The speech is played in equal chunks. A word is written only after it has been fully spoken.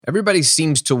Everybody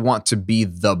seems to want to be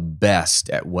the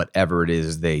best at whatever it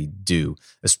is they do,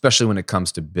 especially when it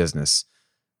comes to business.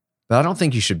 But I don't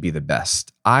think you should be the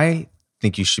best. I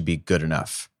think you should be good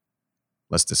enough.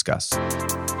 Let's discuss.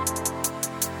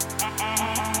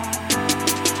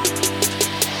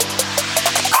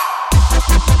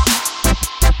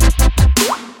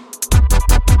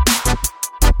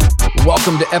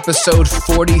 Welcome to episode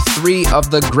 43 of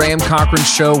The Graham Cochran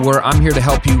Show, where I'm here to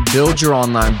help you build your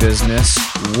online business,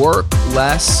 work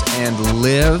less and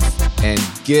live and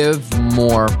give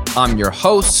more. I'm your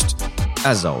host,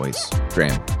 as always,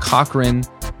 Graham Cochran.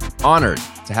 Honored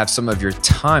to have some of your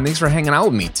time. Thanks for hanging out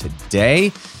with me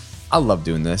today. I love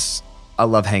doing this. I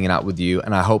love hanging out with you,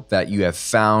 and I hope that you have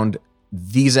found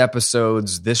these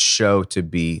episodes, this show to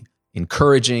be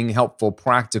encouraging, helpful,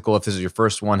 practical. If this is your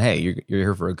first one, hey, you're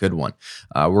here for a good one.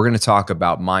 We're going to talk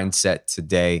about mindset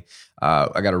today.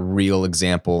 I got a real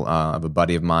example of a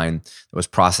buddy of mine that was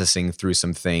processing through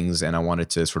some things, and I wanted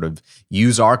to sort of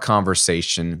use our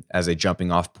conversation as a jumping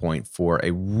off point for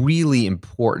a really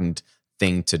important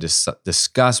thing to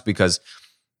discuss, because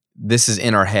this is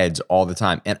in our heads all the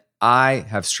time. And I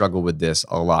have struggled with this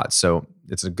a lot. So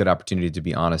it's a good opportunity to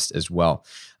be honest as well.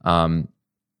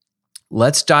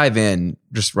 Let's dive in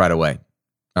just right away.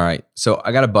 All right. So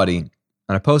I got a buddy, and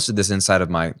I posted this inside of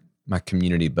my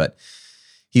community, but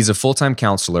he's a full-time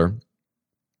counselor.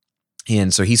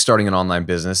 And so he's starting an online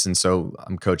business. And so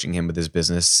I'm coaching him with his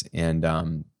business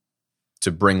and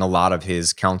to bring a lot of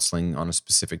his counseling on a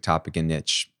specific topic and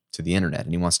niche to the internet.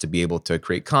 And he wants to be able to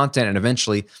create content and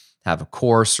eventually have a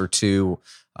course or two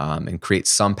and create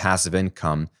some passive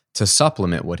income to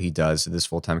supplement what he does in this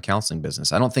full-time counseling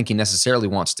business. I don't think he necessarily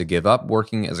wants to give up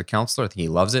working as a counselor. I think he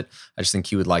loves it. I just think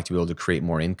he would like to be able to create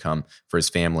more income for his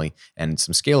family and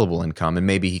some scalable income. And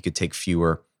maybe he could take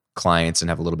fewer clients and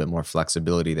have a little bit more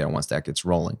flexibility there once that gets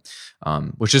rolling,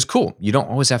 which is cool. You don't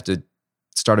always have to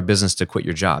start a business to quit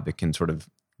your job. It can sort of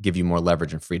give you more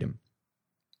leverage and freedom.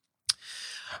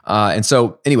 And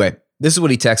so anyway, this is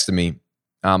what he texted me.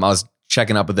 I was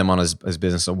checking up with him on his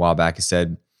business a while back. He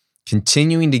said,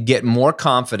 continuing to get more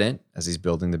confident as he's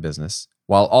building the business,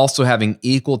 while also having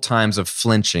equal times of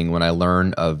flinching when I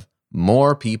learn of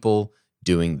more people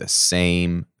doing the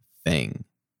same thing.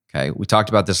 Okay, we talked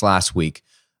about this last week.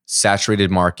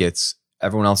 Saturated markets,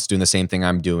 everyone else is doing the same thing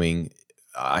I'm doing.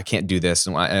 I can't do this.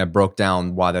 And I broke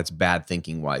down why that's bad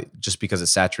thinking. Why just because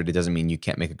it's saturated doesn't mean you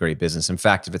can't make a great business. In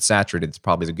fact, if it's saturated, it's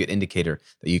probably a good indicator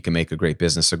that you can make a great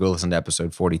business. So go listen to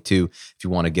episode 42 if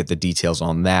you want to get the details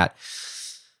on that.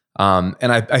 And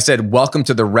I said, welcome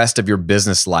to the rest of your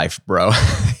business life, bro.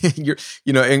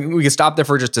 And we can stop there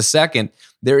for just a second.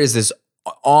 There is this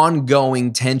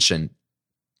ongoing tension.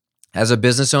 As a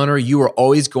business owner, you are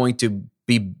always going to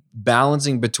be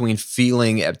balancing between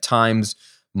feeling at times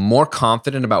more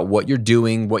confident about what you're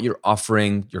doing, what you're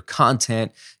offering, your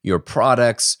content, your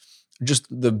products, just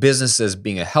the business as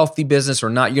being a healthy business or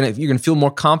not. You're gonna feel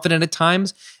more confident at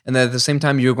times. And then at the same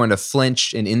time, you're going to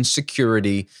flinch in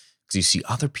insecurity because you see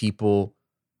other people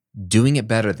doing it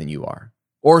better than you are,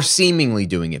 or seemingly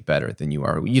doing it better than you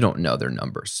are. You don't know their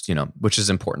numbers, which is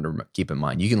important to keep in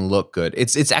mind. You can look good.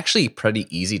 It's actually pretty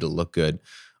easy to look good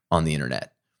on the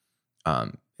internet.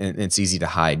 And it's easy to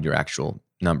hide your actual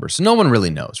numbers. So no one really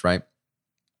knows, right?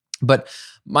 But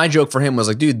my joke for him was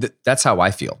like, dude, that's how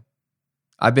I feel.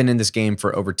 I've been in this game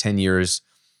for over 10 years.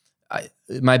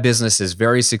 My business is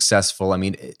very successful. I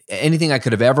mean, anything I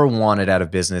could have ever wanted out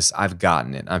of business, I've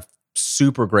gotten it. I'm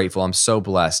super grateful. I'm so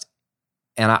blessed.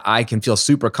 And I can feel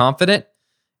super confident.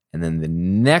 And then the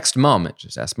next moment,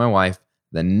 just ask my wife,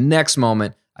 the next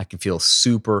moment I can feel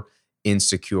super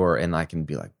insecure and I can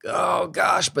be like, oh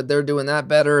gosh, but they're doing that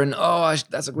better. And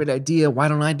that's a great idea. Why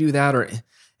don't I do that? Or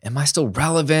am I still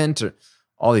relevant? Or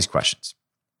all these questions.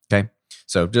 Okay.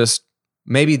 So just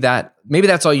maybe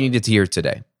that's all you needed to hear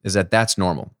today, is that that's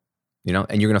normal, and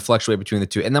you're going to fluctuate between the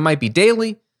two. And that might be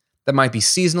daily. That might be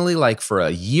seasonally. Like for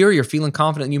a year, you're feeling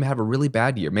confident and you have a really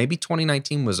bad year. Maybe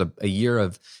 2019 was a year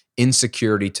of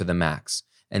insecurity to the max.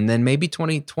 And then maybe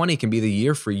 2020 can be the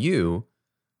year for you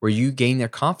where you gain their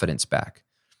confidence back,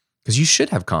 because you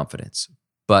should have confidence.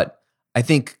 But I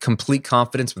think complete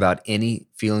confidence without any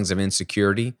feelings of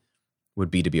insecurity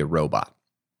would be to be a robot.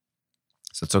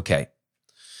 So it's okay.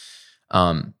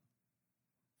 This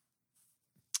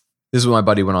is what my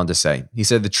buddy went on to say. He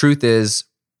said, the truth is,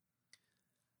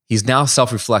 he's now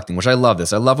self-reflecting, which I love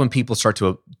this. I love when people start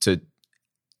to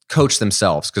coach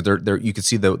themselves, because they're you can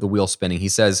see the wheel spinning. He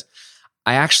says,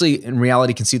 I actually, in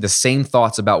reality, can see the same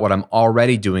thoughts about what I'm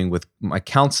already doing with my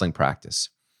counseling practice.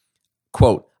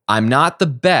 Quote, I'm not the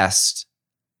best,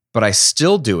 but I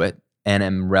still do it and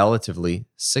am relatively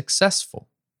successful.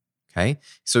 Okay.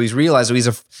 So he's realized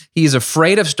he's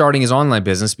afraid of starting his online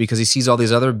business because he sees all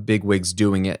these other big wigs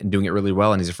doing it and doing it really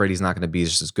well. And he's afraid he's not going to be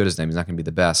just as good as them. He's not going to be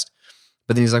the best.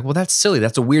 But then he's like, well, that's silly.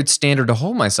 That's a weird standard to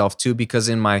hold myself to because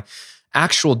in my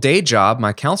actual day job,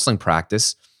 my counseling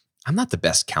practice, I'm not the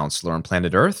best counselor on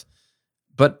planet Earth,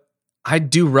 but I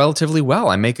do relatively well.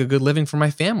 I make a good living for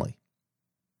my family.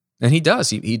 And he does.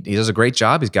 He does a great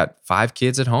job. He's got 5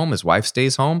 kids at home. His wife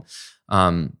stays home.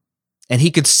 And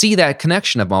he could see that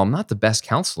connection of, well, I'm not the best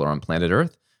counselor on planet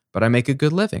Earth, but I make a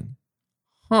good living.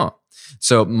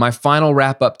 So my final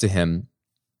wrap up to him,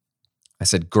 I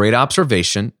said, great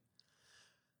observation.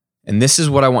 And this is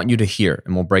what I want you to hear,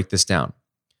 and we'll break this down.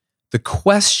 The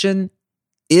question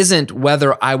isn't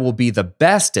whether I will be the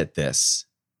best at this.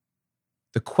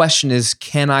 The question is,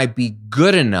 can I be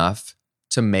good enough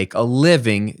to make a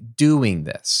living doing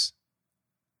this?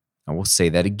 I will say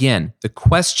that again. The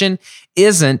question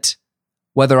isn't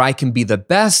whether I can be the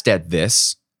best at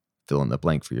this, fill in the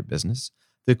blank for your business.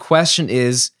 The question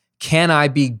is, can I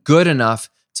be good enough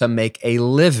to make a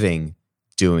living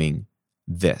doing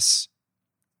this?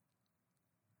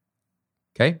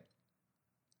 Okay?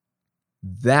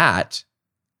 That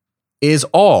is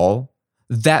all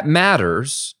that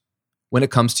matters when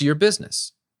it comes to your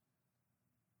business,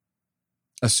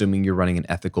 assuming you're running an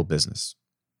ethical business.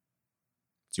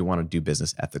 So you want to do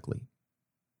business ethically.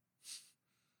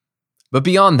 But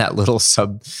beyond that little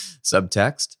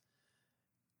subtext,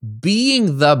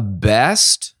 being the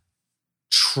best,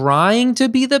 trying to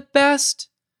be the best,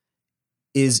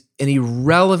 is an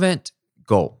irrelevant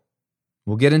goal.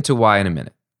 We'll get into why in a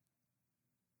minute.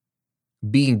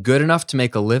 Being good enough to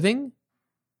make a living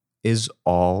is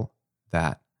all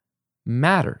that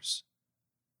matters.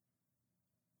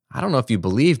 I don't know if you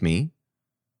believe me.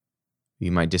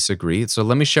 You might disagree. So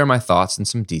let me share my thoughts in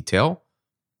some detail.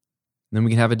 Then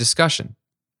we can have a discussion.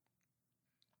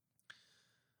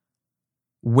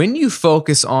 When you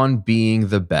focus on being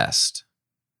the best,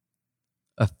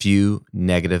 a few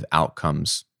negative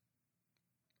outcomes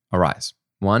arise.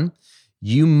 1,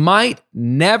 you might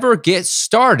never get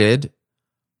started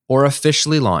or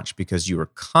officially launch because you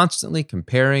are constantly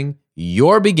comparing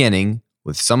your beginning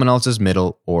with someone else's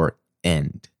middle or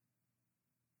end.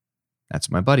 That's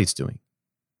what my buddy's doing.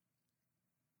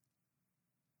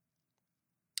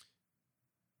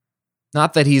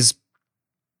 Not that he's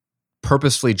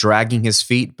purposefully dragging his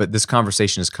feet, but this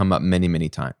conversation has come up many, many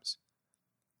times.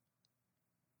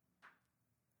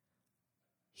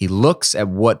 He looks at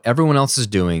what everyone else is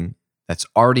doing that's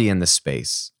already in the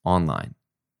space online.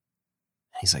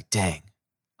 He's like, dang,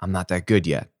 I'm not that good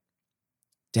yet.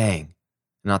 Dang,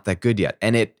 I'm not that good yet.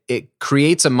 And it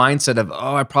creates a mindset of,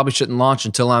 oh, I probably shouldn't launch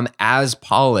until I'm as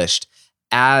polished,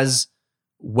 as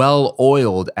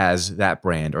well-oiled as that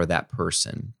brand or that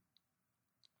person.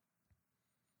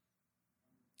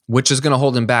 Which is going to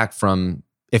hold him back from,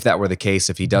 if that were the case,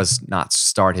 if he does not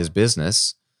start his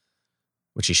business,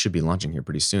 which he should be launching here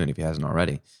pretty soon if he hasn't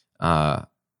already, that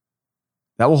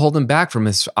will hold him back from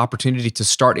his opportunity to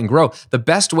start and grow. The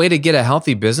best way to get a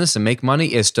healthy business and make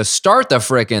money is to start the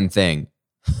frickin' thing.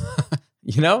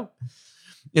 You know?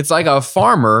 It's like a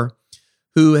farmer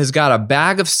who has got a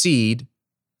bag of seed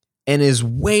and is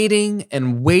waiting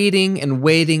and waiting and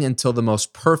waiting until the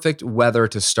most perfect weather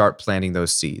to start planting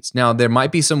those seeds. Now, there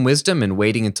might be some wisdom in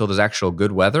waiting until there's actual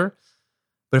good weather,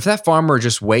 but if that farmer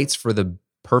just waits for the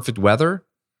perfect weather,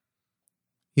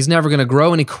 he's never going to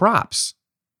grow any crops,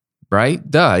 right?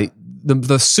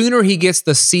 The sooner he gets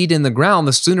the seed in the ground,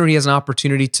 the sooner he has an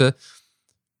opportunity to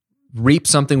reap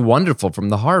something wonderful from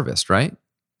the harvest, right?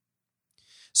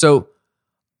 So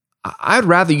I'd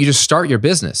rather you just start your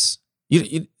business.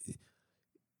 You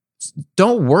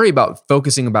don't worry about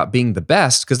focusing about being the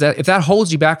best, because if that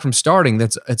holds you back from starting,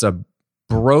 it's a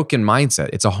broken mindset.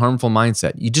 It's a harmful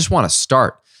mindset. You just want to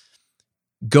start.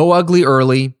 Go ugly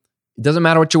early. It doesn't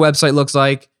matter what your website looks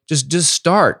like. Just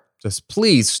start. Just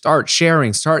please start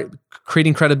sharing. Start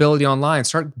creating credibility online.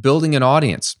 Start building an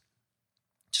audience.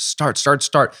 Just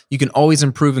start. You can always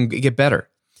improve and get better.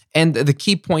 And the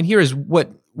key point here is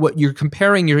what you're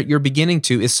comparing your beginning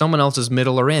to is someone else's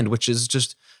middle or end, which is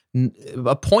just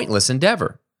a pointless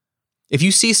endeavor. If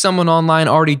you see someone online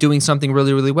already doing something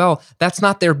really, really well, that's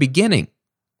not their beginning.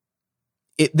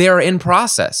 They are in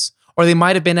process, or they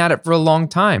might have been at it for a long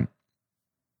time.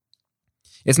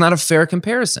 It's not a fair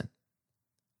comparison.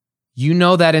 You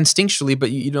know that instinctually,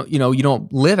 but you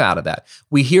don't live out of that.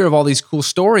 We hear of all these cool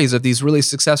stories of these really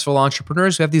successful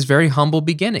entrepreneurs who have these very humble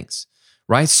beginnings,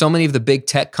 right? So many of the big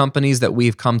tech companies that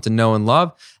we've come to know and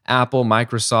love, Apple,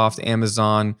 Microsoft,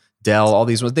 Amazon, Dell, all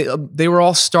these ones, they were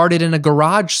all started in a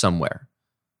garage somewhere.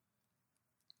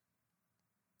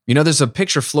 There's a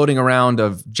picture floating around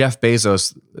of Jeff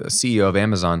Bezos, CEO of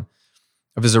Amazon,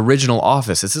 of his original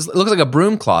office. It looks like a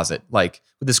broom closet, like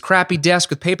with this crappy desk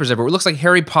with papers everywhere. It looks like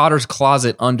Harry Potter's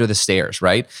closet under the stairs,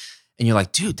 right? And you're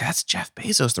like, dude, that's Jeff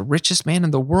Bezos, the richest man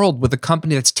in the world with a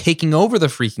company that's taking over the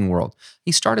freaking world.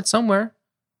 He started somewhere.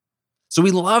 So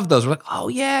we love those. We're like, oh,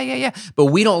 yeah. But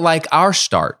we don't like our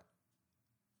start,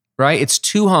 right? It's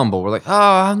too humble. We're like, oh,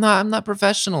 I'm not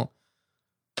professional.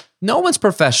 No one's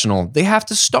professional. They have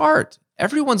to start.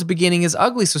 Everyone's beginning is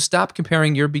ugly. So stop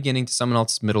comparing your beginning to someone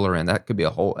else's middle or end. That could be a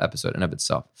whole episode in and of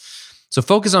itself. So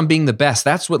focus on being the best.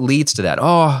 That's what leads to that.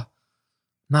 Oh,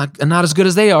 not as good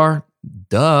as they are.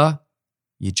 Duh.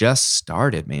 You just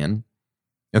started, man.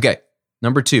 Okay.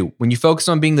 Number 2, when you focus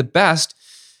on being the best,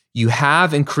 you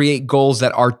have and create goals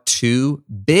that are too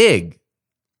big.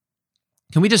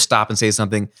 Can we just stop and say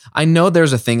something? I know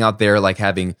there's a thing out there like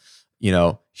having,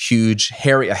 huge,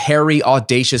 hairy,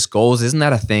 audacious goals. Isn't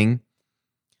that a thing?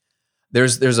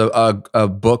 There's a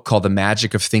book called The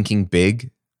Magic of Thinking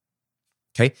Big.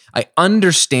 Okay. I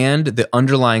understand the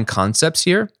underlying concepts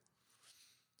here.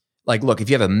 Like, look, if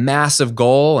you have a massive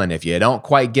goal and if you don't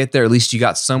quite get there, at least you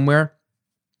got somewhere.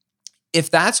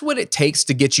 If that's what it takes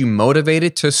to get you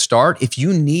motivated to start, if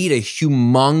you need a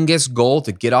humongous goal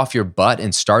to get off your butt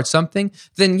and start something,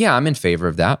 then yeah, I'm in favor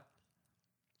of that.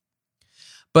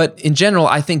 But in general,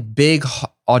 I think big,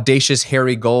 audacious,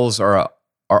 hairy goals are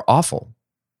awful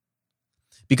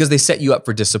because they set you up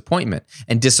for disappointment.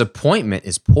 And disappointment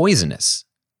is poisonous.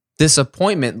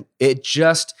 Disappointment, it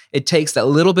takes that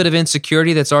little bit of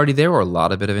insecurity that's already there, or a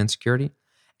lot of bit of insecurity,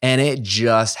 and it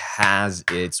just has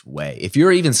its way. If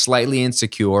you're even slightly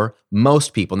insecure,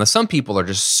 most people, now some people are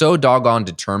just so doggone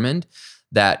determined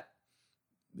that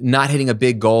not hitting a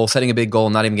big goal, setting a big goal,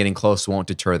 not even getting close won't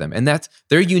deter them. And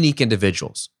they're unique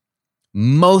individuals.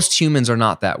 Most humans are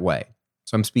not that way.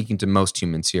 So I'm speaking to most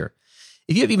humans here.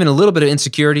 If you have even a little bit of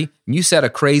insecurity and you set a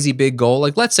crazy big goal,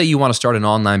 like let's say you want to start an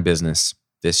online business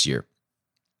this year,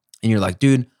 and you're like,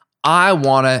 dude, I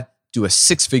want to do a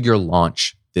 6-figure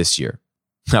launch this year.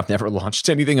 I've never launched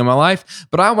anything in my life,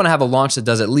 but I want to have a launch that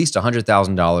does at least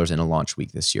 $100,000 in a launch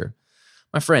week this year.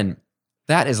 My friend,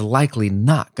 that is likely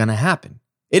not going to happen.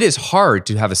 It is hard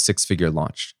to have a 6-figure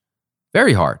launch.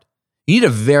 Very hard. You need a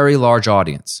very large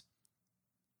audience.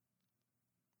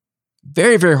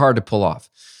 Very, very hard to pull off.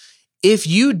 If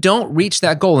you don't reach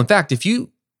that goal, in fact, if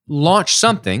you launch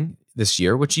something this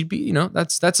year, which you'd be,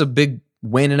 that's a big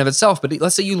win in of itself. But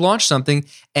let's say you launch something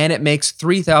and it makes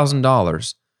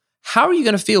 $3,000. How are you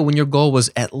going to feel when your goal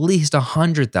was at least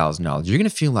 $100,000? You're going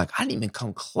to feel like, I didn't even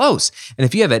come close. And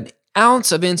if you have an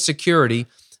ounce of insecurity,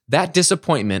 that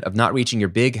disappointment of not reaching your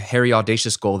big, hairy,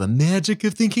 audacious goal, the magic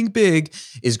of thinking big,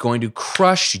 is going to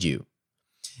crush you.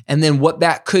 And then what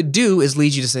that could do is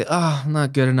lead you to say, oh, I'm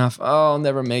not good enough. Oh, I'll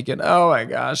never make it. Oh my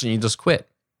gosh. And you just quit.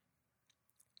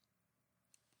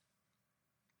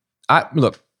 I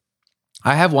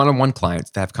have one-on-one clients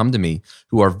that have come to me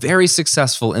who are very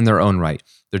successful in their own right.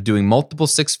 They're doing multiple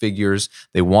 6 figures.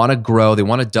 They want to grow. They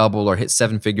want to double or hit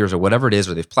 7 figures or whatever it is,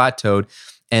 or they've plateaued.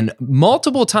 And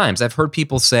multiple times I've heard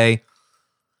people say,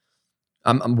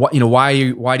 why do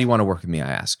you want to work with me? I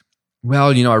ask. Well,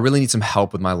 I really need some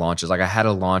help with my launches. Like I had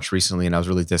a launch recently and I was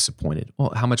really disappointed.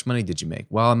 Well, how much money did you make?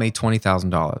 Well, I made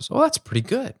 $20,000. Oh, that's pretty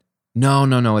good. No,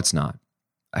 it's not.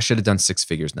 I should have done 6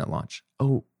 figures in that launch.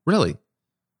 Oh, really?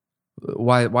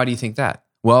 Why do you think that?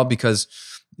 Well, because,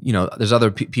 there's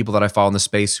other people that I follow in the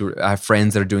space who I have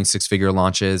friends that are doing 6-figure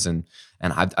launches and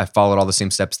I followed all the same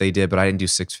steps they did, but I didn't do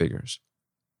 6 figures.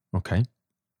 Okay.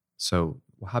 So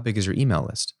how big is your email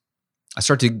list? I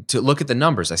start to look at the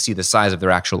numbers. I see the size of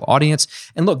their actual audience.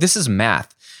 And look, this is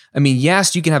math. I mean,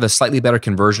 yes, you can have a slightly better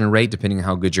conversion rate depending on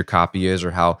how good your copy is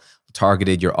or how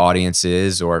targeted your audience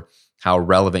is or how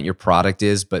relevant your product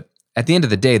is. But at the end of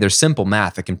the day, there's simple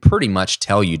math that can pretty much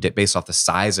tell you based off the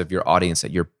size of your audience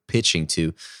that you're pitching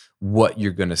to what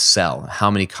you're going to sell, how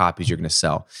many copies you're going to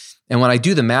sell. And when I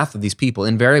do the math of these people,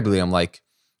 invariably, I'm like,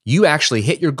 you actually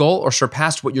hit your goal or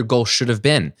surpassed what your goal should have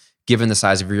been given the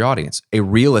size of your audience, a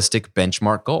realistic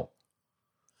benchmark goal.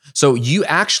 So you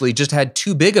actually just had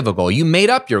too big of a goal. You made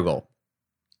up your goal.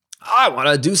 I want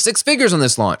to do 6 figures on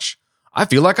this launch. I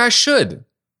feel like I should.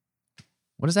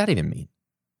 What does that even mean?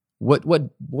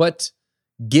 What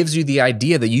gives you the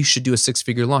idea that you should do a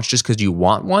 6-figure launch just because you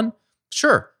want one?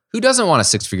 Sure. Who doesn't want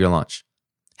a 6-figure launch?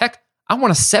 Heck, I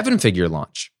want a 7-figure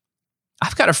launch.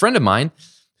 I've got a friend of mine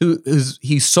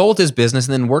he sold his business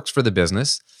and then works for the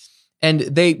business. And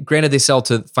they sell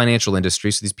to financial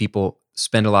industry. So these people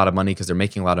spend a lot of money because they're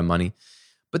making a lot of money.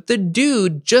 But the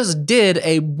dude just did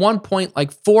a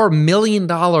 $1.4 million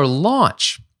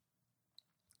launch.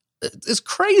 It's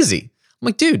crazy. I'm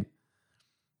like, dude,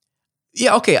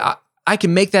 yeah, okay, I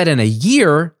can make that in a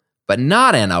year, but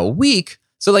not in a week.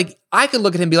 So like, I could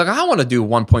look at him and be like, I want to do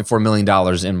 $1.4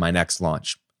 million in my next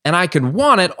launch. And I can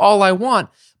want it all I want.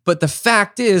 But the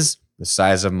fact is, the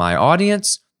size of my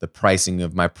audience, the pricing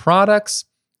of my products,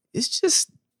 is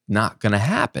just not going to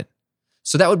happen.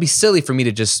 So that would be silly for me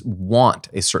to just want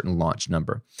a certain launch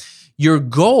number. Your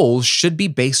goals should be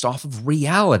based off of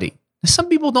reality. Some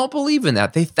people don't believe in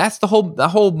that. That's the whole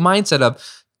mindset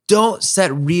of don't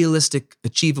set realistic,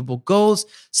 achievable goals.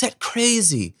 Set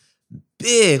crazy,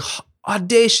 big,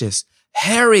 audacious,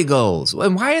 hairy goals.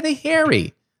 And why are they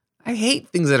hairy? I hate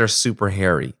things that are super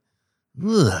hairy.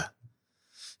 Ugh.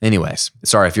 Anyways,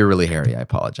 sorry if you're really hairy, I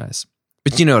apologize.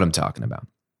 But you know what I'm talking about.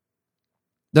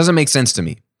 Doesn't make sense to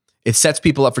me. It sets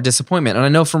people up for disappointment. And I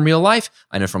know from real life,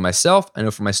 I know from myself, I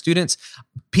know from my students,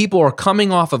 people are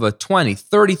coming off of a $20,000,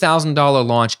 $30,000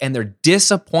 launch and they're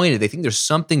disappointed. They think there's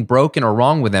something broken or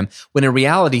wrong with them, when in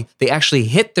reality, they actually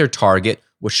hit their target,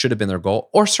 which should have been their goal,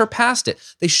 or surpassed it.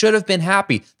 They should have been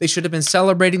happy. They should have been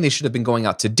celebrating. They should have been going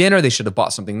out to dinner. They should have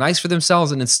bought something nice for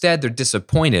themselves. And instead, they're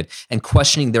disappointed and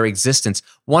questioning their existence.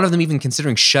 One of them even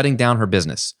considering shutting down her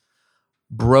business.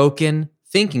 Broken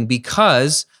thinking,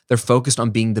 because they're focused on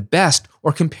being the best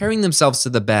or comparing themselves to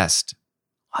the best.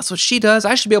 That's what she does.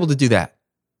 I should be able to do that.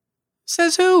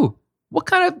 Says who? What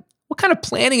kind of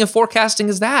planning and forecasting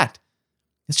is that?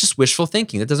 It's just wishful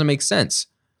thinking. That doesn't make sense.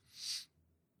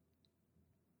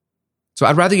 So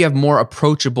I'd rather you have more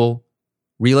approachable,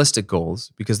 realistic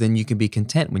goals, because then you can be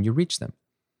content when you reach them.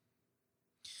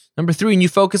 Number 3, when you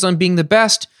focus on being the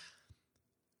best,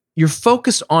 you're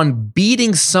focused on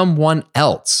beating someone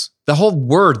else. The whole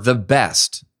word, the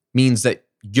best, means that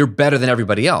you're better than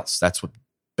everybody else. That's what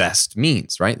best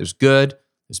means, right? There's good,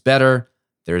 there's better,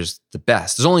 there's the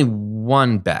best. There's only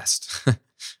one best,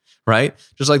 right?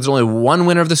 Just like there's only one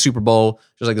winner of the Super Bowl,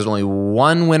 just like there's only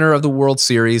one winner of the World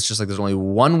Series, just like there's only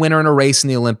one winner in a race in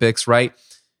the Olympics, right?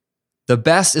 The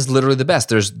best is literally the best.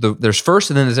 There's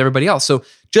first and then there's everybody else. So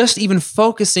just even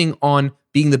focusing on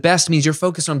being the best means you're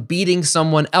focused on beating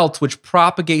someone else, which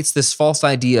propagates this false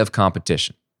idea of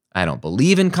competition. I don't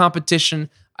believe in competition.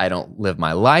 I don't live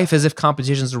my life as if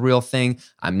competition is a real thing.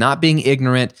 I'm not being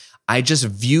ignorant. I just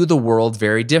view the world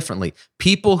very differently.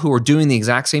 People who are doing the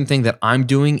exact same thing that I'm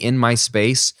doing in my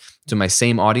space to my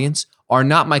same audience are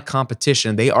not my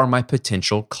competition. They are my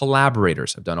potential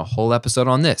collaborators. I've done a whole episode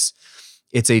on this.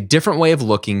 It's a different way of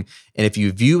looking. And if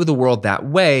you view the world that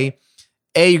way,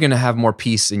 A, you're going to have more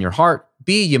peace in your heart.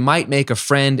 B, you might make a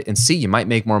friend. And C, you might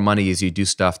make more money as you do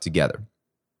stuff together.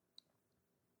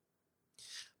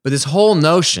 But this whole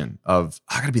notion of,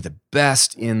 I gotta be the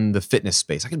best in the fitness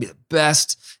space, I gotta be the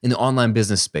best in the online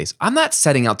business space. I'm not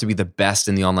setting out to be the best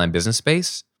in the online business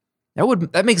space.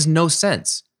 That makes no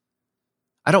sense.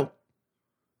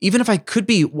 Even if I could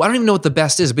be, I don't even know what the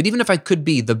best is, but even if I could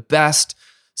be the best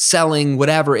selling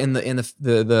whatever in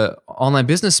the online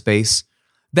business space,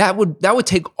 that would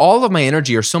take all of my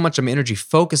energy, or so much of my energy,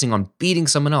 focusing on beating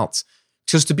someone else.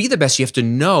 Because to be the best, you have to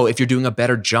know if you're doing a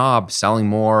better job, selling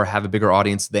more, have a bigger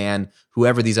audience than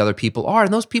whoever these other people are.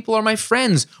 And those people are my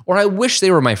friends, or I wish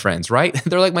they were my friends, right?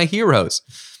 They're like my heroes.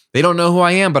 They don't know who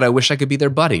I am, but I wish I could be their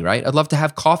buddy, right? I'd love to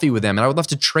have coffee with them, and I would love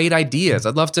to trade ideas.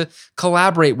 I'd love to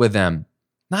collaborate with them,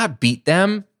 not beat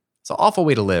them. It's an awful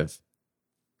way to live.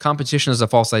 Competition is a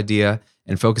false idea,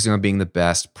 and focusing on being the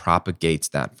best propagates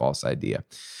that false idea.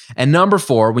 And number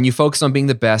 4, when you focus on being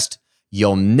the best,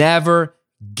 you'll never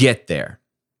get there.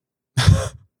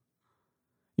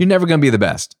 You're never going to be the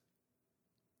best.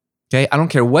 Okay? I don't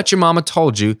care what your mama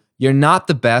told you. You're not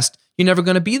the best. You're never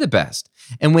going to be the best.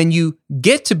 And when you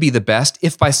get to be the best,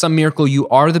 if by some miracle you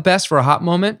are the best for a hot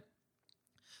moment,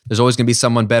 there's always going to be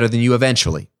someone better than you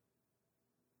eventually.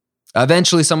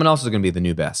 Eventually, someone else is going to be the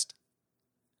new best.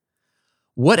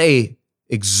 What an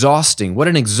exhausting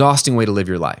way to live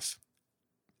your life.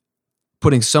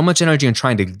 Putting so much energy in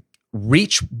trying to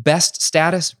reach best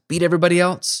status, beat everybody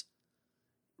else,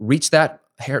 reach that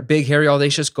big, hairy,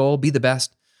 audacious goal, be the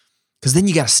best. Because then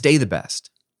you got to stay the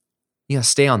best. You got to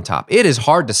stay on top. It is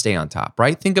hard to stay on top,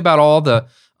 right? Think about all the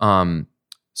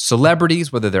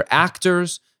celebrities, whether they're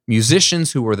actors,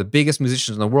 musicians who were the biggest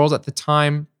musicians in the world at the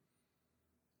time,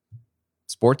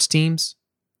 sports teams.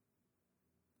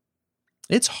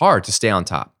 It's hard to stay on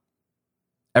top.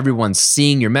 Everyone's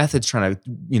seeing your methods, trying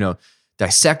to,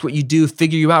 dissect what you do,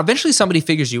 figure you out. Eventually somebody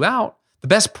figures you out. The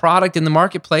best product in the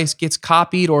marketplace gets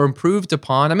copied or improved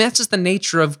upon. I mean, that's just the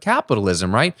nature of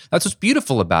capitalism, right? That's what's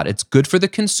beautiful about it. It's good for the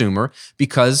consumer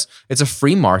because it's a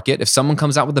free market. If someone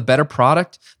comes out with a better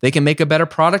product, they can make a better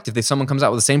product. If someone comes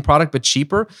out with the same product but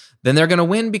cheaper, then they're going to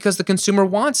win because the consumer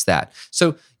wants that.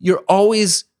 So you're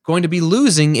always going to be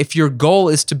losing if your goal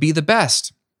is to be the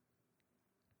best.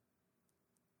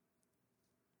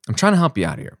 I'm trying to help you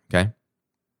out here, okay?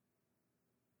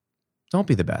 Don't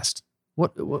be the best.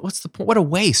 What's the point? What a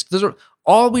waste. Those are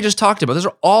all we just talked about. Those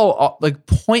are all like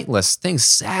pointless things,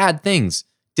 sad things.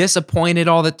 Disappointed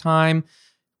all the time.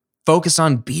 Focus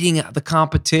on beating the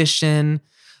competition.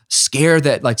 Scared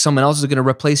that like someone else is going to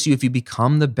replace you if you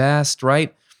become the best,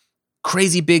 right?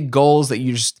 Crazy big goals that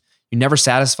you're never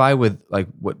satisfied with, like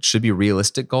what should be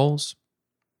realistic goals.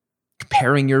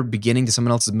 Comparing your beginning to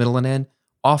someone else's middle and end.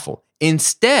 Awful.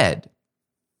 Instead,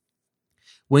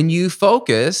 when you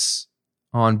focus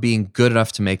on being good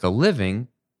enough to make a living,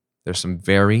 there's some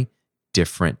very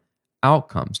different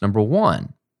outcomes. Number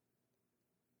one,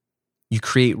 you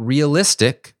create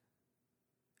realistic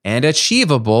and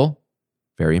achievable,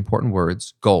 very important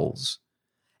words, goals.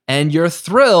 And you're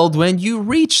thrilled when you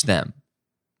reach them.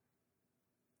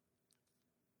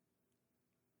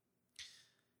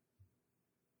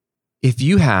 If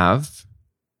you have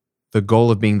the goal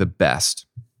of being the best,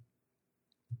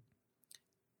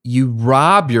 you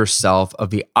rob yourself of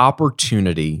the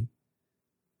opportunity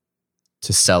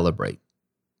to celebrate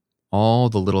all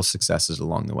the little successes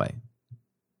along the way.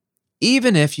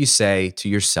 Even if you say to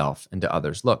yourself and to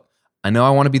others, look, I know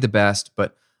I want to be the best,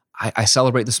 but I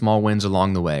celebrate the small wins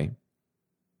along the way.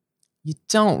 You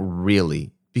don't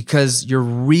really, because your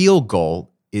real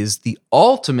goal is the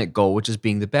ultimate goal, which is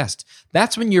being the best.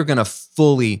 That's when you're going to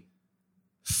fully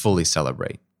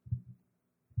celebrate.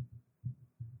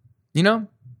 You know?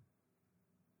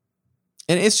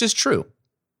 And it's just true.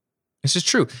 It's just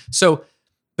true. So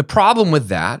the problem with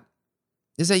that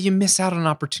is that you miss out on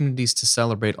opportunities to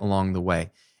celebrate along the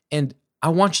way. And I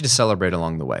want you to celebrate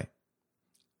along the way.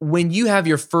 When you have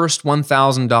your first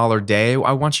 $1,000 day,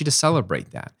 I want you to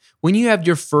celebrate that. When you have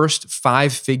your first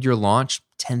 5-figure launch,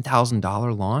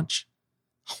 $10,000 launch,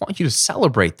 I want you to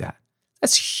celebrate that.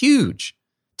 That's huge.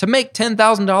 To make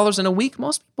 $10,000 in a week,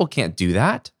 most people can't do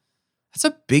that. That's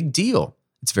a big deal.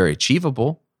 It's very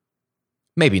achievable.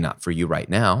 Maybe not for you right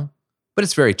now, but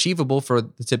it's very achievable for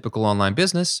the typical online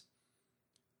business.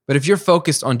 But if you're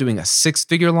focused on doing a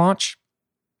 6-figure launch,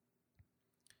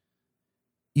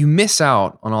 you miss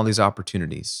out on all these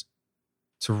opportunities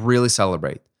to really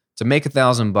celebrate, to make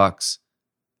 $1,000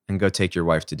 and go take your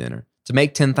wife to dinner, to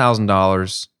make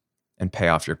 $10,000 and pay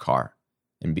off your car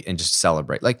and just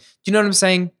celebrate. Like, do you know what I'm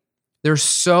saying? There's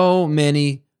so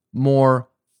many more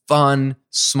fun,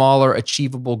 smaller,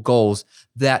 achievable goals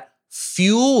that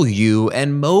fuel you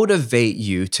and motivate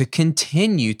you to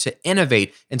continue to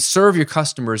innovate and serve your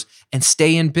customers and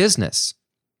stay in business.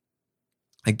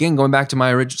 Again, going back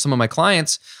to some of my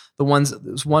clients,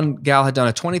 this one gal had done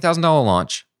a $20,000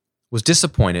 launch, was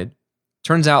disappointed.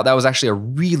 Turns out that was actually a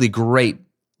really great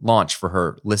launch for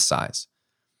her list size.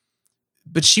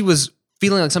 But she was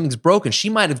feeling like something's broken. She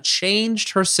might have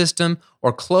changed her system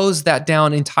or closed that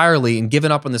down entirely and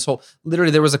given up on this whole,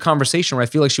 literally there was a conversation where I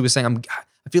feel like she was saying,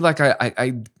 I feel like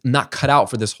I'm not cut out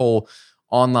for this whole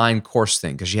online course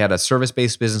thing, because she had a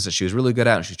service-based business that she was really good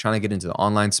at and she was trying to get into the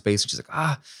online space. And she's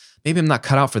like, maybe I'm not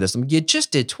cut out for this. You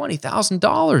just did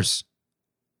 $20,000.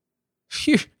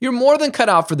 You're more than cut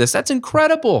out for this. That's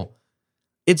incredible.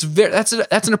 That's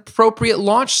an appropriate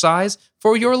launch size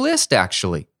for your list,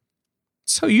 actually.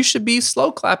 So you should be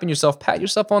slow clapping yourself, pat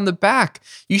yourself on the back.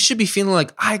 You should be feeling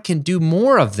like, I can do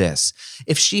more of this.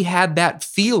 If she had that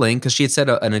feeling, because she had set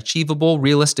an achievable,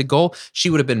 realistic goal, she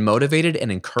would have been motivated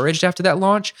and encouraged after that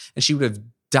launch, and she would have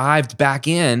dived back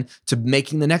in to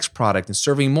making the next product and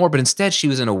serving more. But instead, she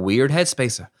was in a weird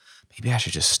headspace of, maybe I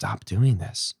should just stop doing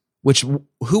this. Which,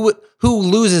 who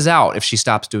loses out if she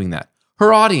stops doing that?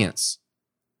 Her audience.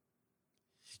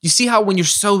 You see how when you're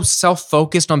so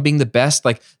self-focused on being the best,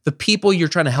 like the people you're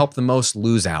trying to help the most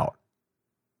lose out.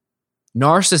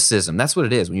 Narcissism, that's what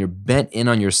it is. When you're bent in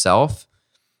on yourself,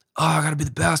 I gotta be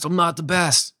the best, I'm not the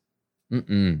best.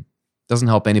 Doesn't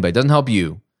help anybody, doesn't help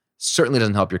you. Certainly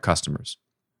doesn't help your customers.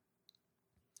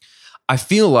 I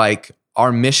feel like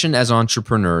our mission as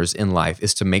entrepreneurs in life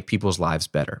is to make people's lives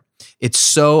better. It's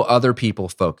so other people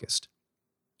focused.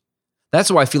 That's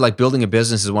why I feel like building a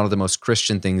business is one of the most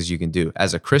Christian things you can do.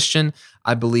 As a Christian,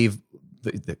 I believe,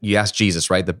 you ask Jesus,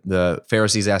 right? The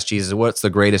Pharisees asked Jesus, what's the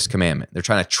greatest commandment? They're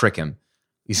trying to trick him,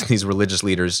 these religious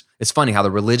leaders. It's funny how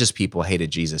the religious people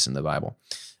hated Jesus in the Bible.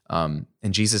 And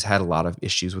Jesus had a lot of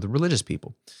issues with the religious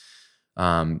people.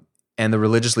 And the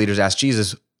religious leaders asked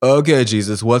Jesus, okay,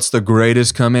 Jesus, what's the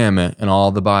greatest commandment in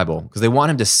all the Bible? Because they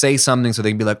want him to say something so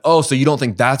they can be like, oh, so you don't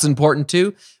think that's important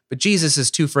too? But Jesus is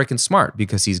too freaking smart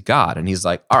because he's God. And he's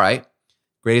like, all right,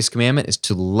 greatest commandment is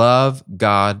to love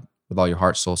God with all your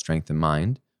heart, soul, strength, and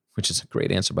mind, which is a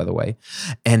great answer, by the way.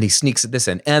 And he sneaks at this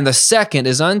end. And the second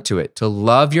is unto it, to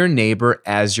love your neighbor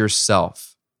as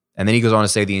yourself. And then he goes on to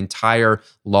say the entire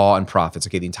law and prophets,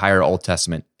 okay, the entire Old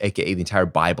Testament, aka the entire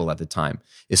Bible at the time,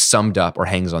 is summed up or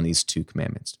hangs on these two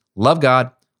commandments. Love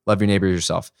God, love your neighbor as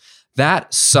yourself.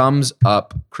 That sums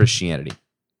up Christianity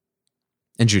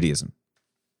and Judaism.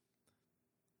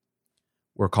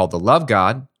 We're called to love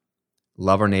God,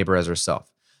 love our neighbor as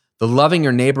ourselves. The loving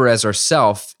your neighbor as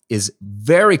ourselves is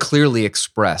very clearly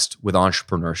expressed with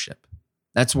entrepreneurship.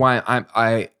 That's why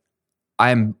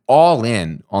I'm all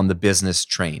in on the business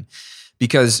train,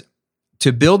 because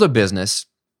to build a business,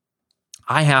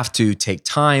 I have to take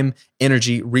time,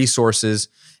 energy, resources,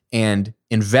 and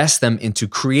invest them into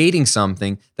creating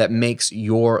something that makes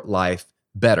your life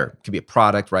better. It could be a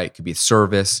product, right? It could be a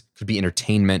service, it could be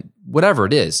entertainment, whatever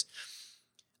it is.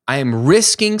 I am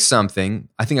risking something.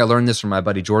 I think I learned this from my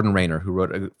buddy Jordan Raynor, who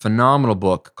wrote a phenomenal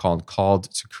book called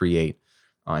Called to Create.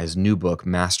 His new book,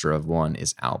 Master of One,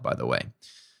 is out, by the way.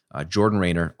 Jordan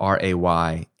Raynor,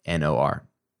 Raynor.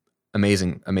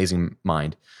 Amazing, amazing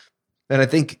mind. And I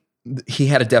think he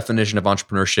had a definition of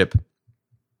entrepreneurship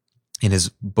in his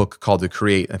book Called to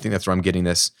Create. I think that's where I'm getting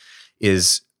this,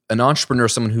 is an entrepreneur,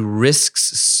 someone who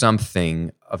risks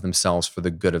something of themselves for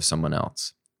the good of someone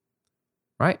else,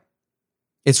 right?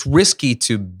 It's risky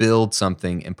to build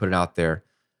something and put it out there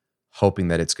hoping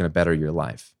that it's going to better your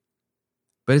life.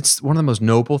 But it's one of the most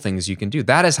noble things you can do.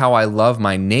 That is how I love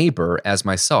my neighbor as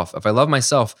myself. If I love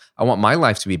myself, I want my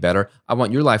life to be better. I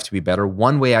want your life to be better.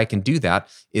 One way I can do that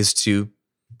is to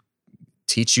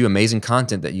teach you amazing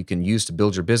content that you can use to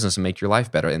build your business and make your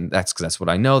life better. And that's because that's what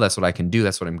I know. That's what I can do.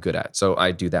 That's what I'm good at. So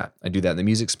I do that. I do that in the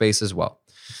music space as well.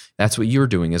 That's what you're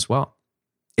doing as well.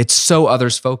 It's so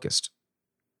others focused.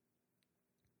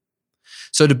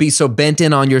 So to be so bent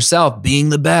in on yourself, being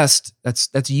the best,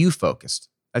 that's you focused.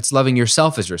 That's loving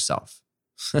yourself as yourself.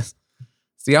 It's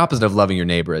the opposite of loving your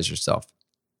neighbor as yourself.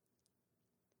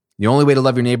 The only way to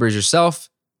love your neighbor as yourself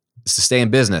is to stay in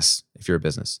business if you're a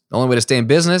business. The only way to stay in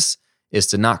business is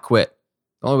to not quit.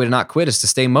 The only way to not quit is to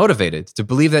stay motivated, to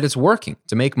believe that it's working,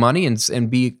 to make money and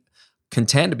be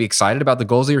content, to be excited about the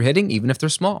goals that you're hitting, even if they're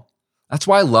small. That's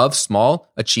why I love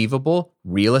small, achievable,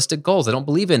 realistic goals. I don't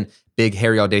believe in big,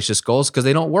 hairy, audacious goals because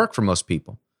they don't work for most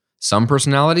people. Some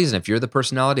personalities, and if you're the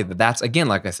personality that's, again,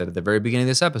 like I said at the very beginning of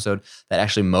this episode, that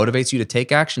actually motivates you to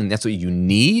take action, and that's what you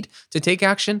need to take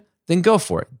action, then go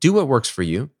for it. Do what works for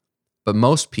you. But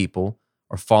most people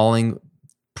are falling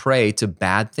prey to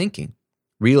bad thinking.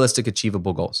 Realistic,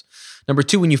 achievable goals. Number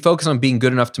 2, when you focus on being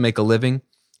good enough to make a living,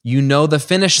 you know the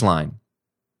finish line.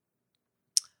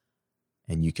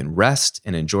 And you can rest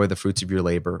and enjoy the fruits of your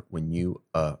labor when you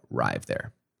arrive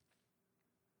there.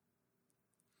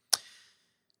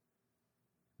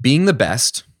 Being the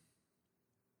best,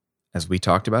 as we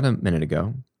talked about a minute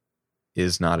ago,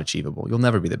 is not achievable. You'll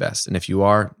never be the best. And if you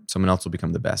are, someone else will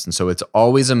become the best. And so it's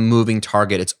always a moving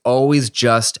target. It's always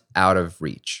just out of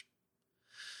reach.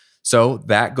 So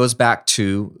that goes back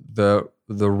to the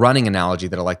running analogy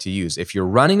that I like to use. If you're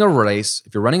running a race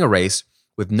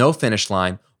with no finish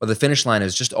line, or the finish line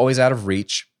is just always out of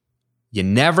reach, you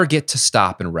never get to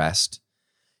stop and rest.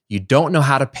 You don't know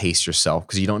how to pace yourself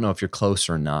because you don't know if you're close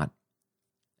or not.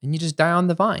 And you just die on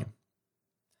the vine.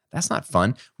 That's not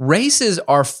fun. Races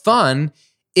are fun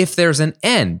if there's an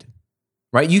end,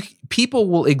 right? People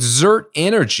will exert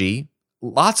energy,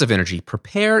 lots of energy,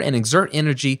 prepare and exert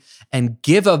energy and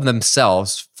give of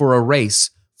themselves for a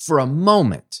race for a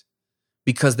moment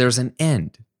because there's an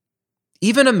end.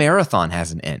 Even a marathon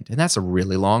has an end, and that's a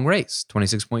really long race,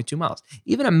 26.2 miles.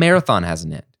 Even a marathon has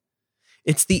an end.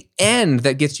 It's the end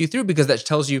that gets you through because that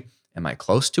tells you, am I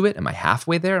close to it? Am I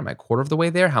halfway there? Am I a quarter of the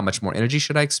way there? How much more energy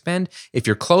should I expend? If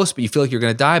you're close, but you feel like you're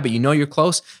going to die, but you know you're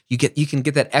close, you can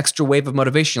get that extra wave of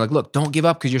motivation. You're like, look, don't give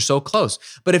up because you're so close.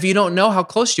 But if you don't know how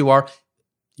close you are,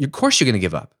 of course you're going to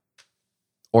give up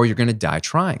or you're going to die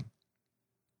trying.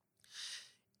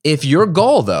 If your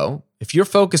goal, though, if you're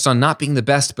focused on not being the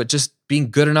best, but just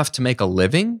being good enough to make a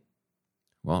living,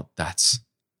 well, that's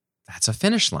a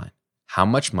finish line. How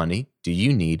much money do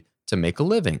you need to make a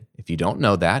living? If you don't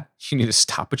know that, you need to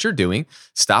stop what you're doing.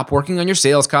 Stop working on your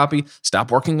sales copy.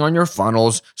 Stop working on your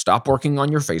funnels. Stop working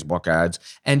on your Facebook ads.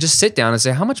 And just sit down and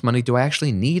say, how much money do I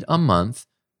actually need a month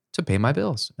to pay my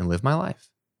bills and live my life?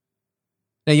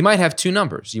 Now, you might have two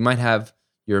numbers. You might have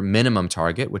your minimum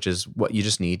target, which is what you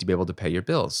just need to be able to pay your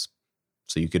bills.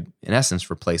 So you could, in essence,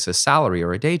 replace a salary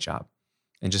or a day job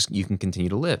and just you can continue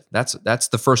to live. That's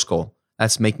the first goal.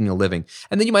 That's making a living.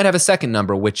 And then you might have a second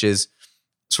number, which is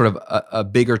sort of a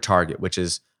bigger target, which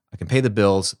is I can pay the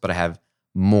bills, but I have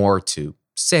more to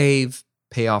save,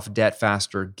 pay off debt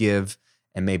faster, give,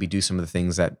 and maybe do some of the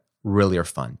things that really are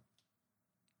fun.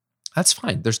 That's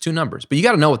fine. There's two numbers, but you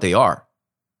got to know what they are,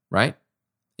 right?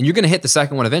 And you're going to hit the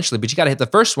second one eventually, but you got to hit the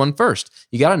first one first.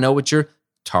 You got to know what your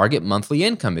target monthly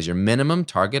income is, your minimum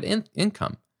target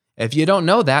income. If you don't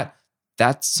know that,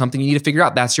 that's something you need to figure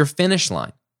out. That's your finish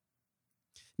line.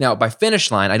 Now, by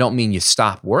finish line, I don't mean you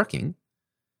stop working,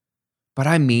 but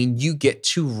I mean you get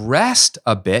to rest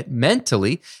a bit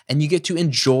mentally and you get to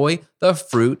enjoy the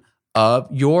fruit of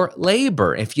your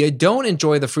labor. If you don't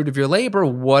enjoy the fruit of your labor,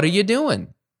 what are you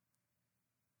doing?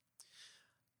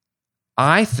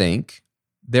 I think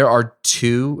there are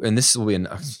two, and this will be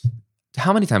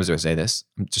how many times do I say this?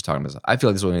 I'm just talking about this. I feel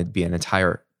like this will be an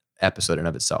entire episode in and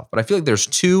of itself, but I feel like there's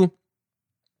two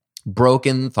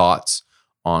broken thoughts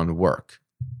on work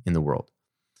in the world.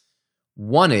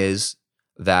 One is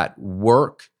that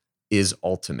work is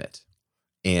ultimate.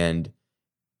 And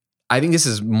I think this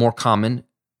is more common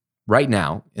right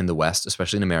now in the West,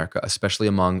 especially in America, especially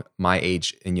among my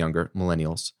age and younger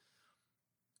millennials.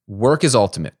 Work is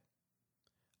ultimate.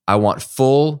 I want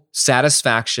full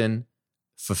satisfaction,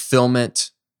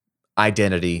 fulfillment,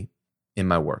 identity in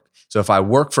my work. So if I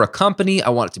work for a company, I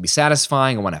want it to be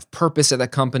satisfying. I want to have purpose at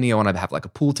that company. I want to have like a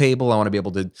pool table. I want to be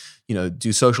able to,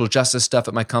 do social justice stuff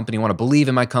at my company. I want to believe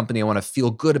in my company. I want to feel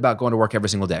good about going to work every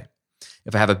single day.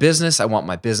 If I have a business, I want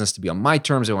my business to be on my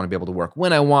terms. I want to be able to work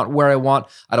when I want, where I want.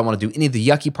 I don't want to do any of the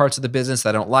yucky parts of the business that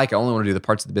I don't like. I only want to do the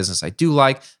parts of the business I do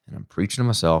like. And I'm preaching to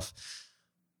myself.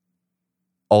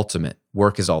 Ultimate.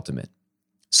 Work is ultimate.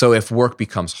 So if work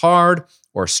becomes hard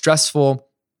or stressful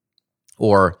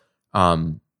or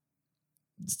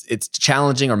it's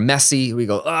challenging or messy, we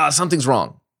go, something's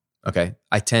wrong. Okay.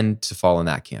 I tend to fall in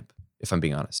that camp, if I'm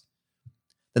being honest.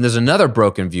 Then there's another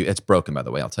broken view. It's broken, by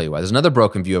the way. I'll tell you why. There's another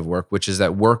broken view of work, which is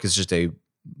that work is just a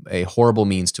horrible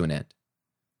means to an end.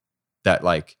 That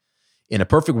like in a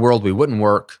perfect world, we wouldn't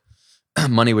work.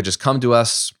 Money would just come to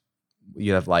us.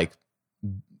 You have like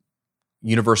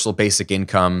universal basic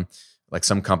income, like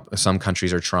some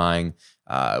countries are trying.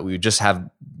 We would just have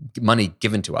money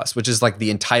given to us, which is like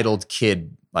the entitled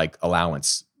kid like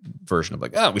allowance version of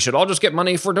like, we should all just get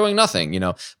money for doing nothing,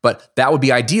 But that would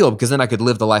be ideal because then I could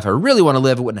live the life I really want to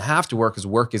live. I wouldn't have to work because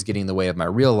work is getting in the way of my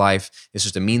real life. It's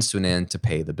just a means to an end to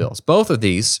pay the bills. Both of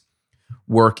these,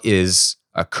 work is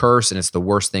a curse and it's the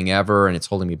worst thing ever and it's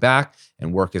holding me back.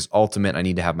 And work is ultimate. I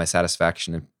need to have my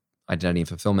satisfaction and identity and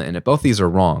fulfillment in it. Both these are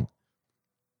wrong.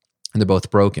 And they're both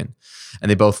broken.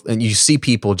 And you see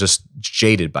people just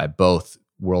jaded by both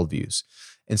worldviews.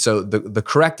 And so the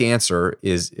correct answer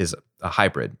is a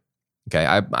hybrid. Okay,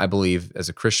 I believe as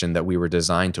a Christian that we were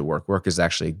designed to work. Work is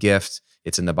actually a gift.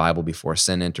 It's in the Bible before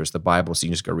sin enters the Bible. So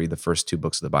you just go read the first two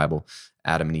books of the Bible.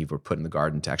 Adam and Eve were put in the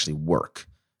garden to actually work.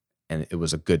 And it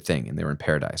was a good thing and they were in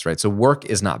paradise, right? So work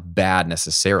is not bad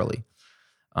necessarily.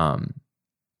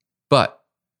 But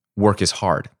work is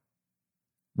hard.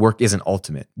 Work isn't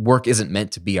ultimate. Work isn't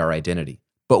meant to be our identity.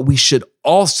 But we should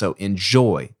also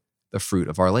enjoy the fruit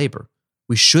of our labor.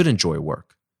 We should enjoy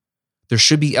work. There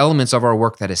should be elements of our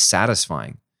work that is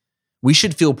satisfying. We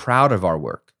should feel proud of our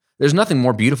work. There's nothing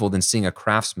more beautiful than seeing a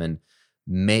craftsman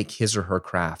make his or her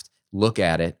craft, look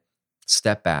at it,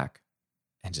 step back,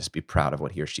 and just be proud of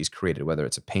what he or she's created, whether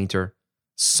it's a painter,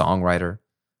 songwriter,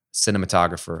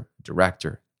 cinematographer,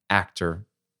 director, actor,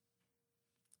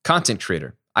 content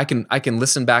creator. I can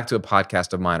listen back to a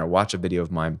podcast of mine or watch a video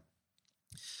of mine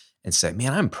and say,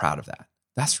 man, I'm proud of that.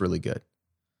 That's really good.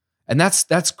 And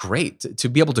that's great to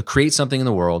be able to create something in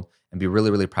the world and be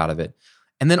really, really proud of it.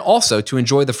 And then also to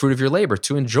enjoy the fruit of your labor,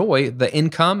 to enjoy the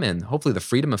income and hopefully the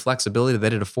freedom and flexibility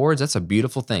that it affords. That's a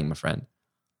beautiful thing, my friend.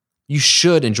 You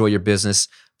should enjoy your business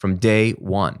from day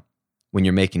one. When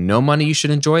you're making no money, you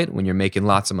should enjoy it. When you're making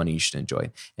lots of money, you should enjoy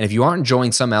it. And if you aren't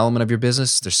enjoying some element of your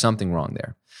business, there's something wrong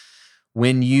there.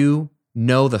 When you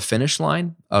know the finish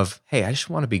line of, hey, I just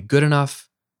want to be good enough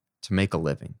to make a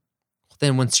living.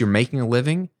 Then once you're making a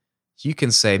living, you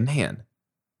can say, man,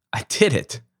 I did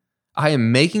it. I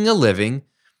am making a living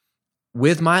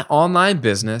with my online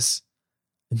business,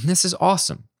 and this is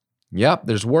awesome. Yep,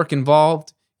 there's work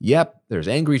involved. Yep, there's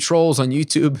angry trolls on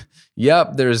YouTube.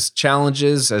 Yep, there's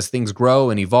challenges as things grow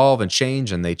and evolve and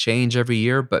change, and they change every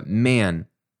year. But man,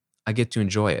 I get to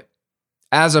enjoy it.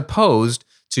 As opposed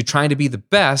to trying to be the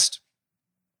best,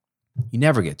 you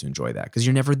never get to enjoy that because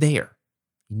you're never there.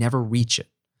 You never reach it.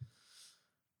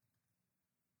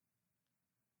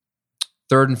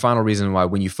 Third and final reason why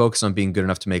when you focus on being good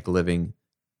enough to make a living,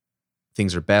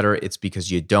 things are better. It's because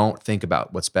you don't think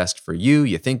about what's best for you.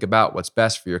 You think about what's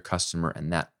best for your customer,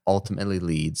 and that ultimately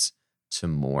leads to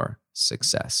more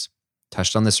success.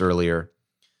 Touched on this earlier.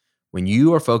 When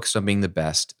you are focused on being the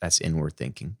best, that's inward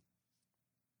thinking.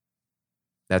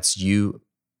 That's you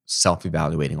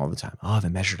self-evaluating all the time. Oh, have I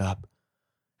measured up?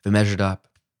 Have I measured up?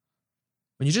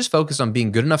 When you just focus on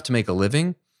being good enough to make a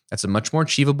living, that's a much more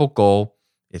achievable goal.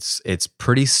 It's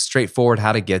pretty straightforward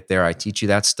how to get there. I teach you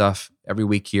that stuff every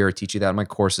week here. I teach you that in my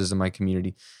courses in my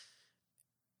community.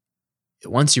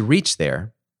 Once you reach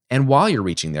there, and while you're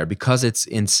reaching there, because it's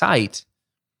in sight,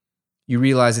 you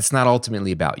realize it's not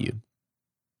ultimately about you.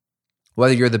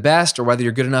 Whether you're the best or whether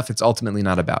you're good enough, it's ultimately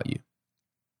not about you.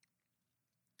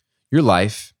 Your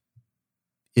life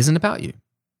isn't about you.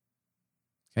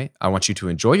 Okay? I want you to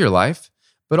enjoy your life,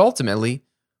 but ultimately,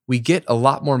 we get a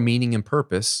lot more meaning and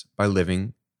purpose by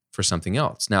living for something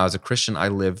else. Now, as a Christian, I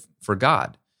live for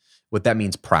God. What that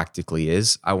means practically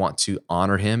is I want to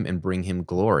honor him and bring him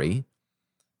glory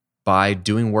by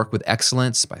doing work with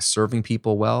excellence, by serving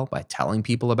people well, by telling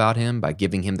people about him, by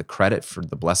giving him the credit for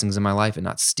the blessings in my life and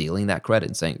not stealing that credit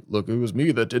and saying, look, it was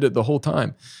me that did it the whole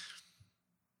time.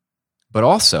 But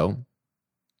also,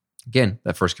 again,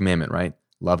 that first commandment, right?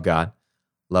 Love God,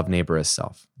 love neighbor as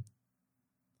self.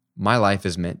 My life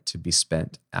is meant to be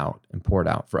spent out and poured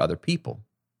out for other people.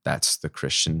 That's the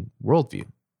Christian worldview.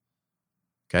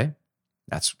 Okay?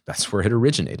 That's where it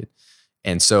originated.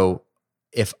 And so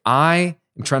if I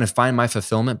am trying to find my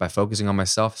fulfillment by focusing on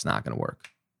myself, it's not going to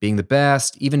work. Being the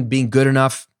best, even being good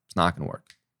enough, it's not going to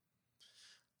work.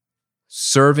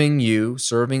 Serving you,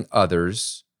 serving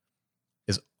others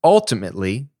is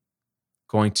ultimately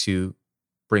going to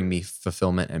bring me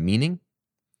fulfillment and meaning.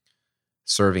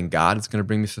 Serving God is going to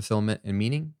bring me fulfillment and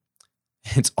meaning.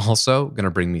 It's also going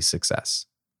to bring me success.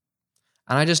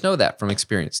 And I just know that from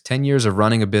experience. 10 years of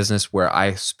running a business where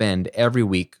I spend every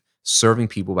week serving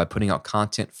people by putting out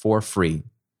content for free.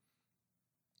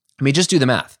 I mean, just do the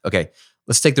math. Okay,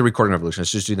 let's take the recording revolution.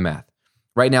 Let's just do the math.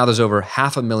 Right now, there's over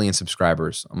 500,000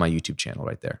 subscribers on my YouTube channel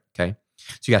right there, okay?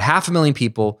 So you got 500,000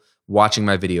 people watching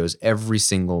my videos every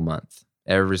single month,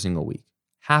 every single week.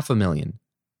 500,000.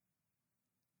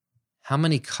 How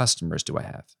many customers do I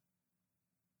have?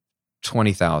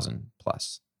 20,000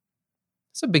 plus.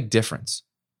 That's a big difference.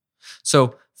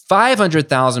 So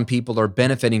 500,000 people are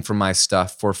benefiting from my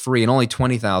stuff for free, and only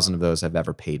 20,000 of those have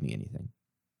ever paid me anything.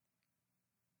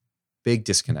 Big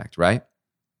disconnect, right?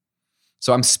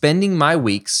 So I'm spending my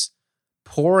weeks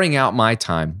pouring out my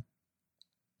time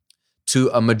to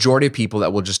a majority of people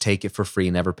that will just take it for free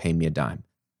and never pay me a dime.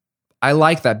 I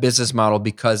like that business model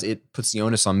because it puts the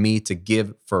onus on me to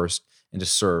give first and to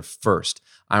serve first.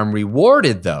 I'm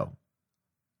rewarded though,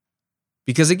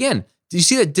 because again, do you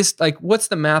see that? What's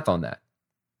the math on that?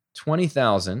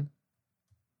 20,000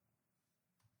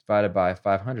 divided by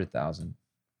 500,000.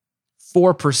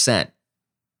 4%.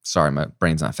 Sorry, my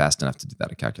brain's not fast enough to do that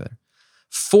on a calculator.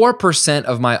 4%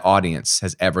 of my audience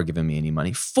has ever given me any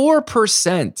money.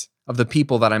 4% of the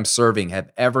people that I'm serving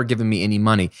have ever given me any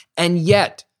money. And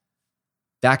yet,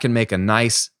 that can make a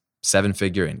nice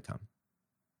 7-figure income.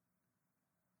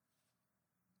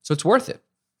 So it's worth it.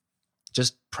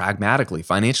 Just pragmatically,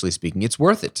 financially speaking, it's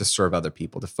worth it to serve other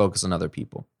people, to focus on other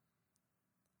people.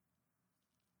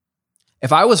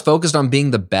 If I was focused on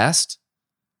being the best,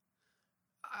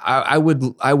 I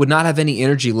would not have any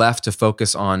energy left to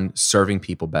focus on serving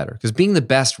people better, because being the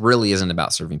best really isn't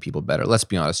about serving people better. Let's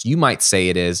be honest. You might say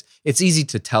it is. It's easy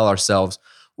to tell ourselves,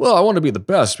 well, I want to be the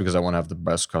best because I want to have the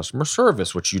best customer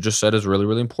service, which you just said is really,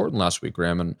 really important last week,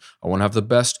 Graham. And I want to have the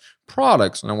best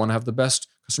products, and I want to have the best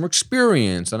customer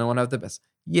experience, and I want to have the best.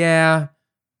 Yeah,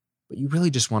 but you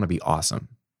really just want to be awesome.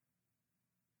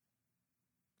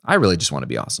 I really just want to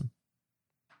be awesome.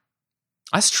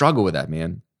 I struggle with that,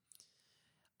 man.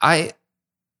 I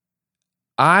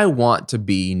want to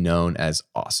be known as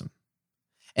awesome.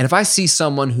 And if I see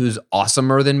someone who's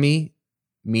awesomer than me,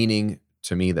 meaning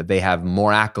to me that they have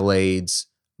more accolades,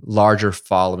 larger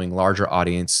following, larger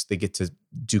audience, they get to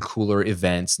do cooler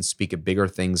events and speak at bigger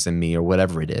things than me or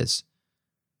whatever it is.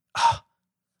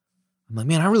 I'm like,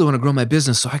 man, I really want to grow my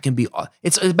business so I can be,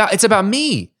 it's about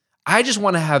me. I just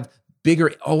want to have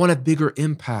bigger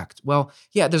impact. Well,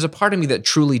 yeah, there's a part of me that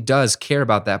truly does care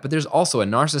about that, but there's also a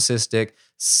narcissistic,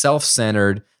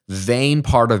 self-centered, vain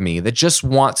part of me that just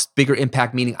wants bigger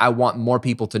impact, meaning I want more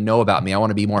people to know about me. I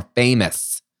want to be more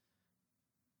famous.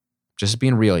 Just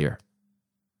being real here.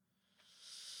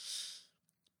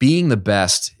 Being the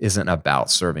best isn't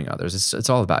about serving others. It's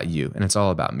all about you, and it's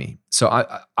all about me. So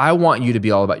I want you to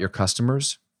be all about your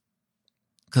customers,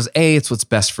 Because A, it's what's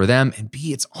best for them, and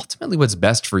B, it's ultimately what's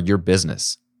best for your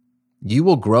business. You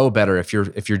will grow better if you're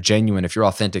genuine, if you're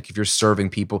authentic, if you're serving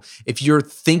people, if you're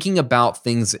thinking about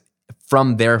things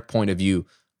from their point of view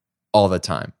all the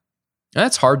time. And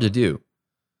that's hard to do.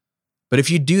 But if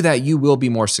you do that, you will be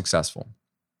more successful.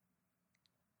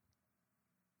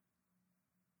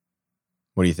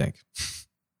 What do you think?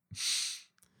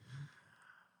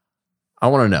 I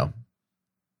want to know.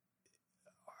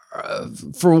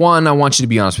 For one, I want you to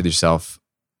be honest with yourself.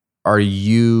 Are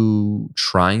you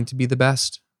trying to be the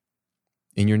best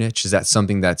in your niche? Is that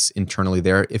something that's internally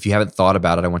there? If you haven't thought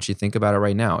about it, I want you to think about it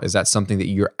right now. Is that something that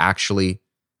you're actually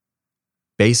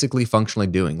basically functionally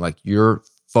doing? Like you're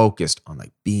focused on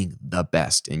like being the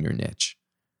best in your niche.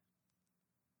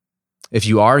 If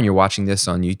you are and you're watching this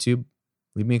on YouTube,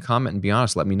 leave me a comment and be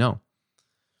honest. Let me know.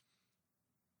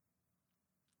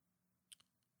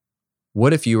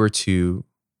 What if you were to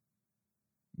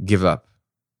give up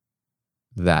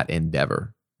that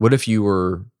endeavor? What if you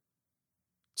were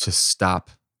to stop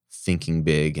thinking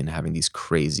big and having these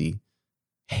crazy,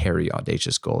 hairy,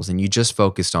 audacious goals and you just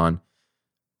focused on,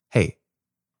 hey,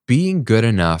 being good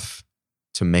enough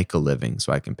to make a living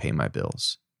so I can pay my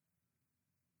bills?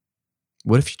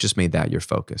 What if you just made that your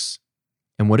focus?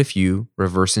 And what if you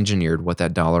reverse engineered what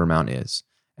that dollar amount is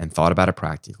and thought about it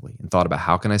practically and thought about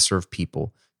how can I serve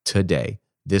people today,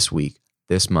 this week,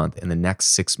 this month, and the next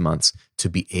 6 months to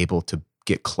be able to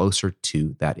get closer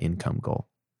to that income goal?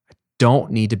 I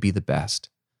don't need to be the best.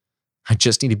 I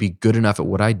just need to be good enough at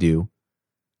what I do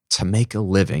to make a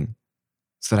living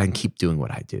so that I can keep doing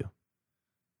what I do.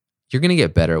 You're going to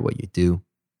get better at what you do.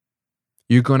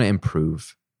 You're going to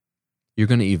improve. You're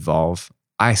going to evolve.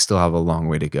 I still have a long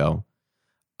way to go.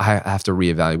 I have to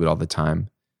reevaluate all the time.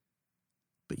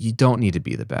 But you don't need to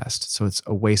be the best. So it's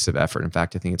a waste of effort. In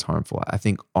fact, I think it's harmful. I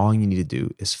think all you need to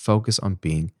do is focus on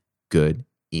being good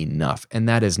enough. And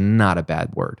that is not a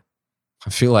bad word. I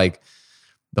feel like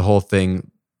the whole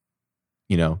thing,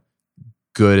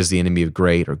 good is the enemy of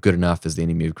great, or good enough is the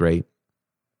enemy of great.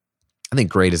 I think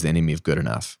great is the enemy of good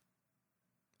enough.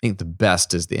 I think the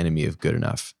best is the enemy of good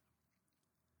enough.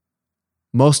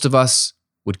 Most of us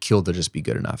would kill to just be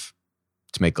good enough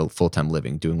to make a full-time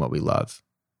living doing what we love,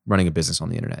 running a business on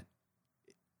the internet.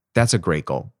 That's a great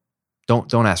goal.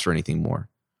 Don't ask for anything more.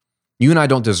 You and I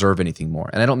don't deserve anything more.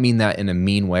 And I don't mean that in a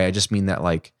mean way. I just mean that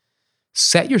like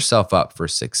set yourself up for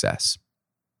success.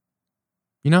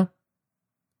 You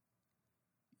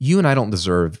and I don't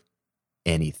deserve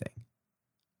anything.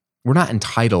 We're not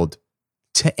entitled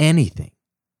to anything.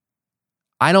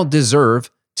 I don't deserve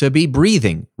to be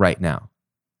breathing right now.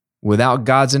 Without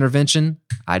God's intervention,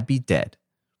 I'd be dead.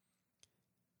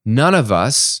 None of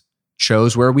us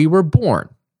chose where we were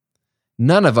born.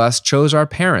 None of us chose our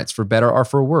parents for better or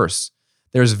for worse.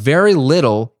 There's very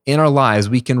little in our lives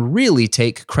we can really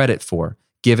take credit for,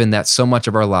 given that so much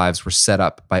of our lives were set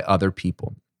up by other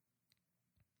people.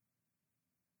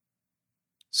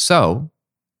 So,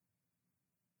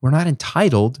 we're not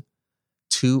entitled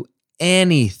to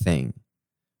anything.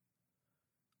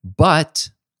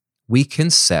 But we can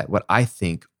set what I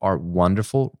think are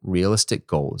wonderful, realistic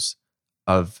goals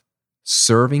of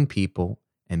serving people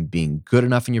and being good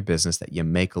enough in your business that you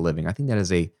make a living. I think that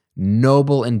is a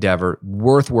noble endeavor,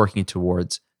 worth working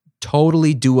towards,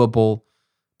 totally doable,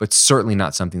 but certainly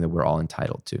not something that we're all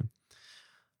entitled to.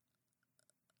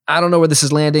 I don't know where this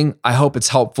is landing. I hope it's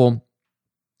helpful.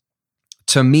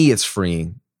 To me, it's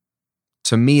freeing.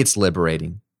 To me, it's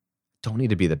liberating. Don't need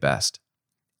to be the best.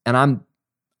 And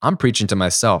I'm preaching to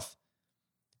myself.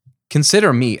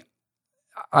 Consider me.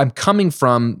 I'm coming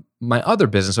from my other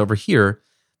business over here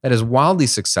that is wildly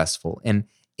successful. And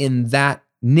in that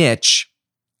niche,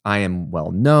 I am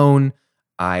well known.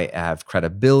 I have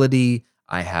credibility.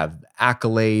 I have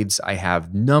accolades. I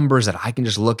have numbers that I can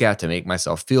just look at to make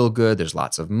myself feel good. There's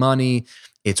lots of money.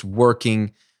 It's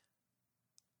working.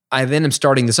 I then am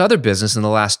starting this other business in the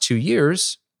last 2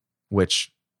 years,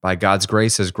 which by God's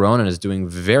grace has grown and is doing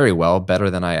very well, better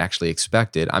than I actually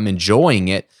expected. I'm enjoying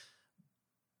it,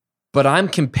 but I'm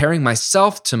comparing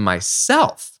myself to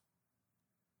myself,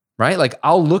 right? Like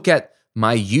I'll look at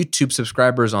my YouTube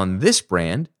subscribers on this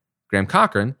brand, Graham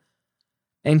Cochran,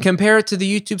 and compare it to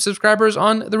the YouTube subscribers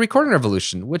on the Recording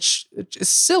Revolution, which is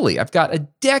silly. I've got a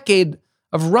decade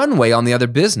of runway on the other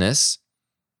business,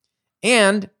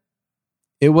 and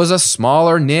it was a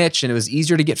smaller niche and it was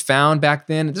easier to get found back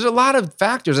then. There's a lot of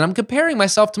factors, and I'm comparing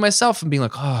myself to myself and being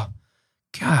like, oh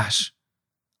gosh,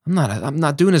 I'm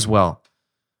not doing as well.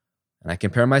 And I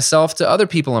compare myself to other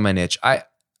people in my niche.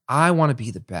 I want to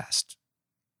be the best,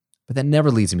 but that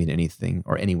never leads me to anything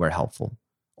or anywhere helpful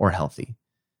or healthy.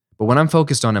 But when I'm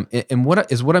focused on them, and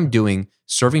what I'm doing,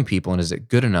 serving people, and is it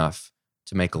good enough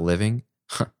to make a living?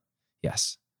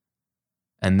 Yes.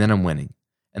 And then I'm winning.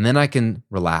 And then I can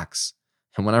relax.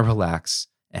 And when I relax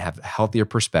and have a healthier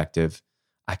perspective,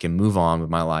 I can move on with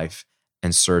my life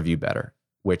and serve you better,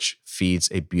 which feeds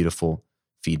a beautiful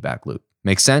feedback loop.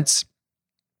 Make sense?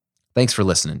 Thanks for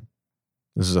listening.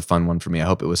 This was a fun one for me. I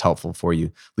hope it was helpful for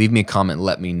you. Leave me a comment.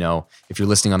 Let me know. If you're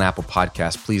listening on Apple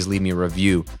Podcasts, please leave me a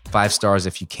review, 5 stars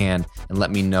if you can, and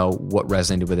let me know what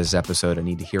resonated with this episode. I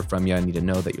need to hear from you. I need to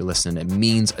know that you're listening. It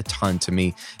means a ton to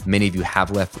me. Many of you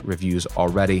have left reviews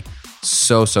already.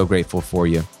 So grateful for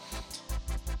you.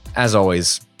 As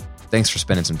always, thanks for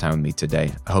spending some time with me today.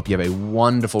 I hope you have a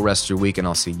wonderful rest of your week, and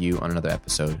I'll see you on another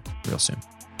episode real soon.